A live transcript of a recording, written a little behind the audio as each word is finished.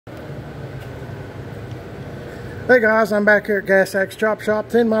Hey guys, I'm back here at Gas X Chop Shop,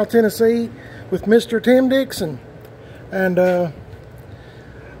 10 Mile, Tennessee with Mr. Tim Dixon. And I'm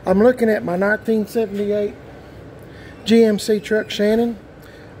looking at my 1978 GMC truck Shannon.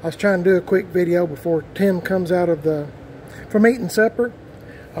 I was trying to do a quick video before Tim comes out of from eating supper.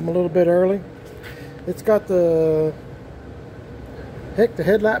 I'm a little bit early. It's got the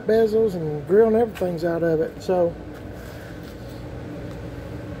headlight bezels and grill and everything's out of it. So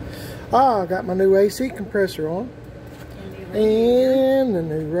I got my new AC compressor on and the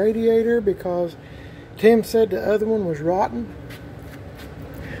new radiator because Tim said the other one was rotten.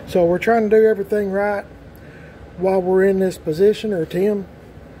 So we're trying to do everything right while we're in this position, or Tim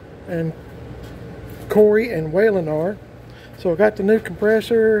and Corey and Waylon are. So I got the new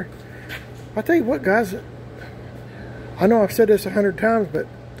compressor. I'll tell you what, guys, I know I've said this 100 times, but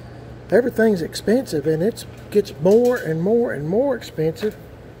everything's expensive, and it gets more and more and more expensive.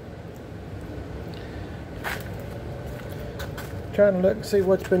 Trying to look and see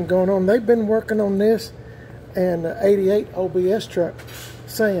what's been going on. They've been working on this and the 88 OBS truck,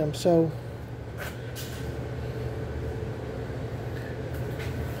 Sam. So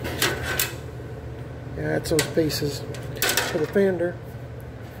yeah, that's those pieces for the fender.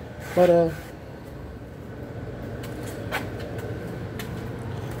 But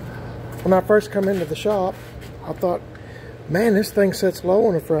when I first come into the shop, I thought, man, this thing sits low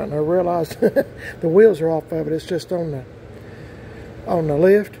on the front, and I realized the wheels are off of it. It's just on the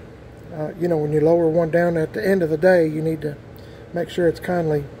lift. You know, when you lower one down at the end of the day, you need to make sure it's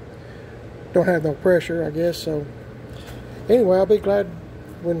don't have no pressure, I guess. So anyway, I'll be glad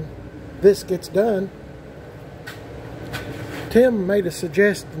when this gets done. Tim made a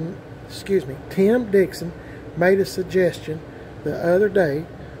suggestion, Tim Dixon made a suggestion the other day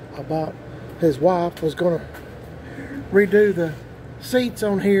about his wife was going to redo the seats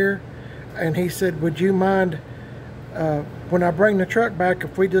on here, and he said, would you mind when I bring the truck back,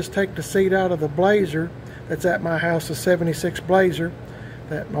 if we just take the seat out of the Blazer that's at my house, the 76 Blazer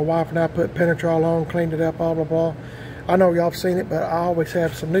that my wife and I put Penetrol on, cleaned it up, blah blah blah. I know y'all have seen it, but I always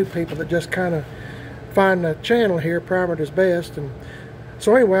have some new people that just kind of find the channel here, Primered is Best. And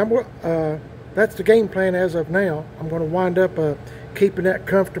so anyway, that's the game plan as of now. I'm going to wind up keeping that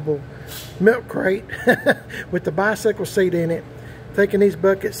comfortable milk crate with the bicycle seat in it, taking these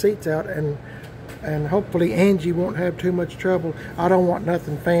bucket seats out, and hopefully Angie won't have too much trouble. I don't want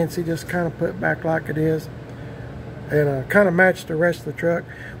nothing fancy, just kind of put back like it is and kind of match the rest of the truck.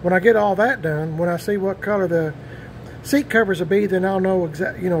 When I get all that done, when I see what color the seat covers will be, then I'll know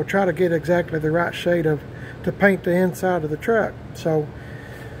try to get exactly the right shade to paint the inside of the truck. So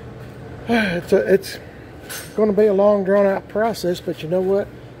it's going to be a long drawn out process, but you know what?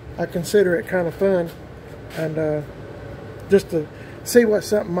 I consider it kind of fun, and just to see what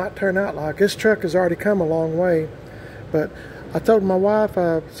something might turn out like. This truck has already come a long way, but I told my wife,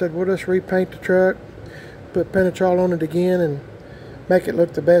 I said, we'll just repaint the truck, put Penetrol on it again, and make it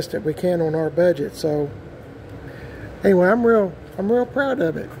look the best that we can on our budget. So anyway, I'm real proud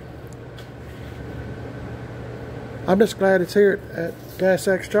of it. I'm just glad it's here at Gas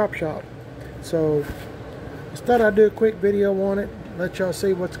X Chop Shop. So just thought I'd do a quick video on it, let y'all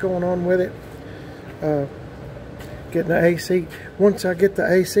see what's going on with it. Getting the AC. Once I get the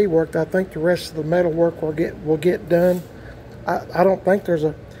AC worked, I think the rest of the metal work will get done. I don't think there's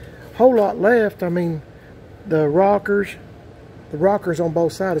a whole lot left. I mean, the rockers on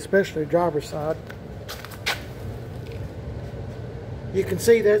both sides, especially the driver's side, you can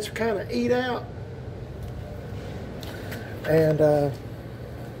see that's kind of eat out. And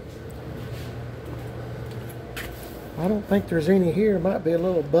I don't think there's any here. It might be a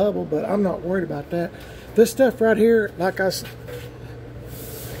little bubble, but I'm not worried about that. This stuff right here, like I was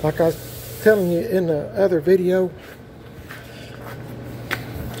telling you in the other video,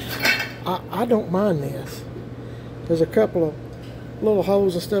 I don't mind this. There's a couple of little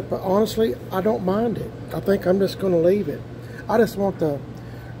holes and stuff, but honestly, I don't mind it. I think I'm just going to leave it. I just want the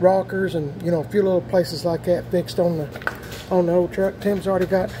rockers and a few little places like that fixed on the old truck. Tim's already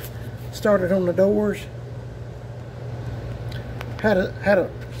got started on the doors.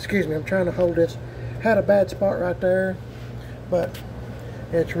 Excuse me, I'm trying to hold this. Had a bad spot right there, but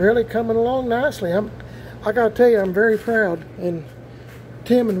it's really coming along nicely. I gotta tell you, I'm very proud, and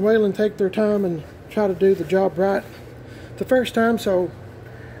Tim and Waylon take their time and try to do the job right the first time, so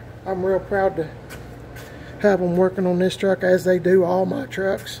I'm real proud to have them working on this truck, as they do all my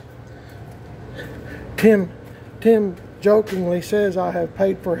trucks. Tim jokingly says I have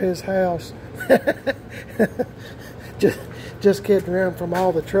paid for his house. Just kidding around, from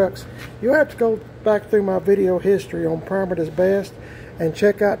all the trucks. You'll have to go back through my video history on Primered is Best and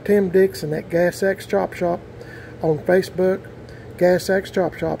check out Tim Dixon at Gas X Chop Shop on Facebook, Gas Axe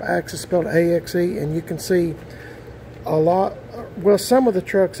Chop Shop. Axe is spelled A-X-E, and you can see a lot. Well, some of the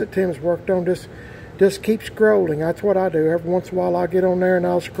trucks that Tim's worked on just keep scrolling. That's what I do. Every once in a while, I'll get on there and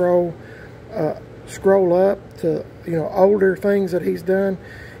I'll scroll up to, you know, older things that he's done.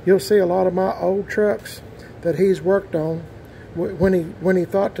 You'll see a lot of my old trucks that he's worked on when he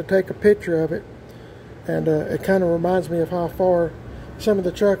thought to take a picture of it. And it kind of reminds me of how far some of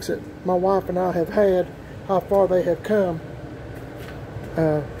the trucks that my wife and I have had, how far they have come.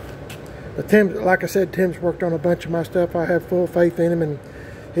 But Tim, like I said, Tim's worked on a bunch of my stuff. I have full faith in him, and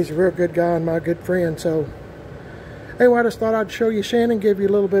he's a real good guy and my good friend. So anyway, I just thought I'd show you Shannon, give you a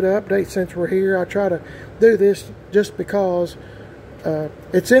little bit of update since we're here. I try to do this just because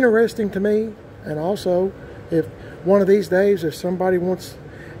it's interesting to me, and also if one of these days if somebody wants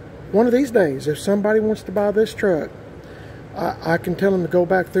to buy this truck, I can tell them to go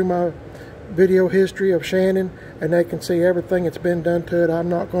back through my video history of Shannon, and they can see everything that's been done to it.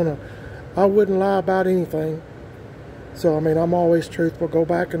 I wouldn't lie about anything. So, I mean, I'm always truthful. Go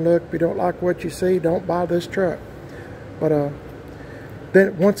back and look. If you don't like what you see, don't buy this truck. But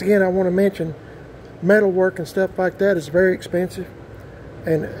then, once again, I want to mention metal work and stuff like that is very expensive.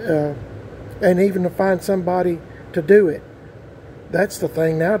 And even to find somebody to do it. That's the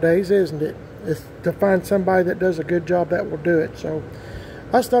thing nowadays, isn't it? It's to find somebody that does a good job that will do it. So,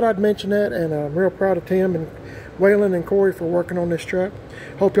 I just thought I'd mention that, and I'm real proud of Tim and Waylon and Corey for working on this truck.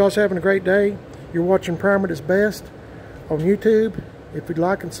 Hope y'all's having a great day. You're watching Primer at its Best on YouTube. If you'd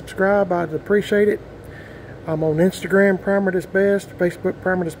like and subscribe, I'd appreciate it. I'm on Instagram, Primer at its Best, Facebook,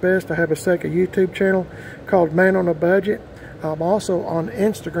 Primer at its Best. I have a second YouTube channel called Man on a Budget. I'm also on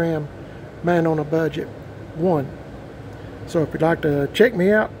Instagram, Man on a Budget 1. So if you'd like to check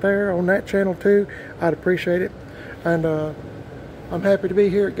me out there on that channel too, I'd appreciate it. And I'm happy to be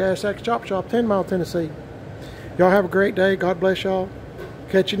here at Gas Axe Chop Shop, 10 Mile, Tennessee. Y'all have a great day. God bless y'all.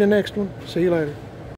 Catch you in the next one. See you later.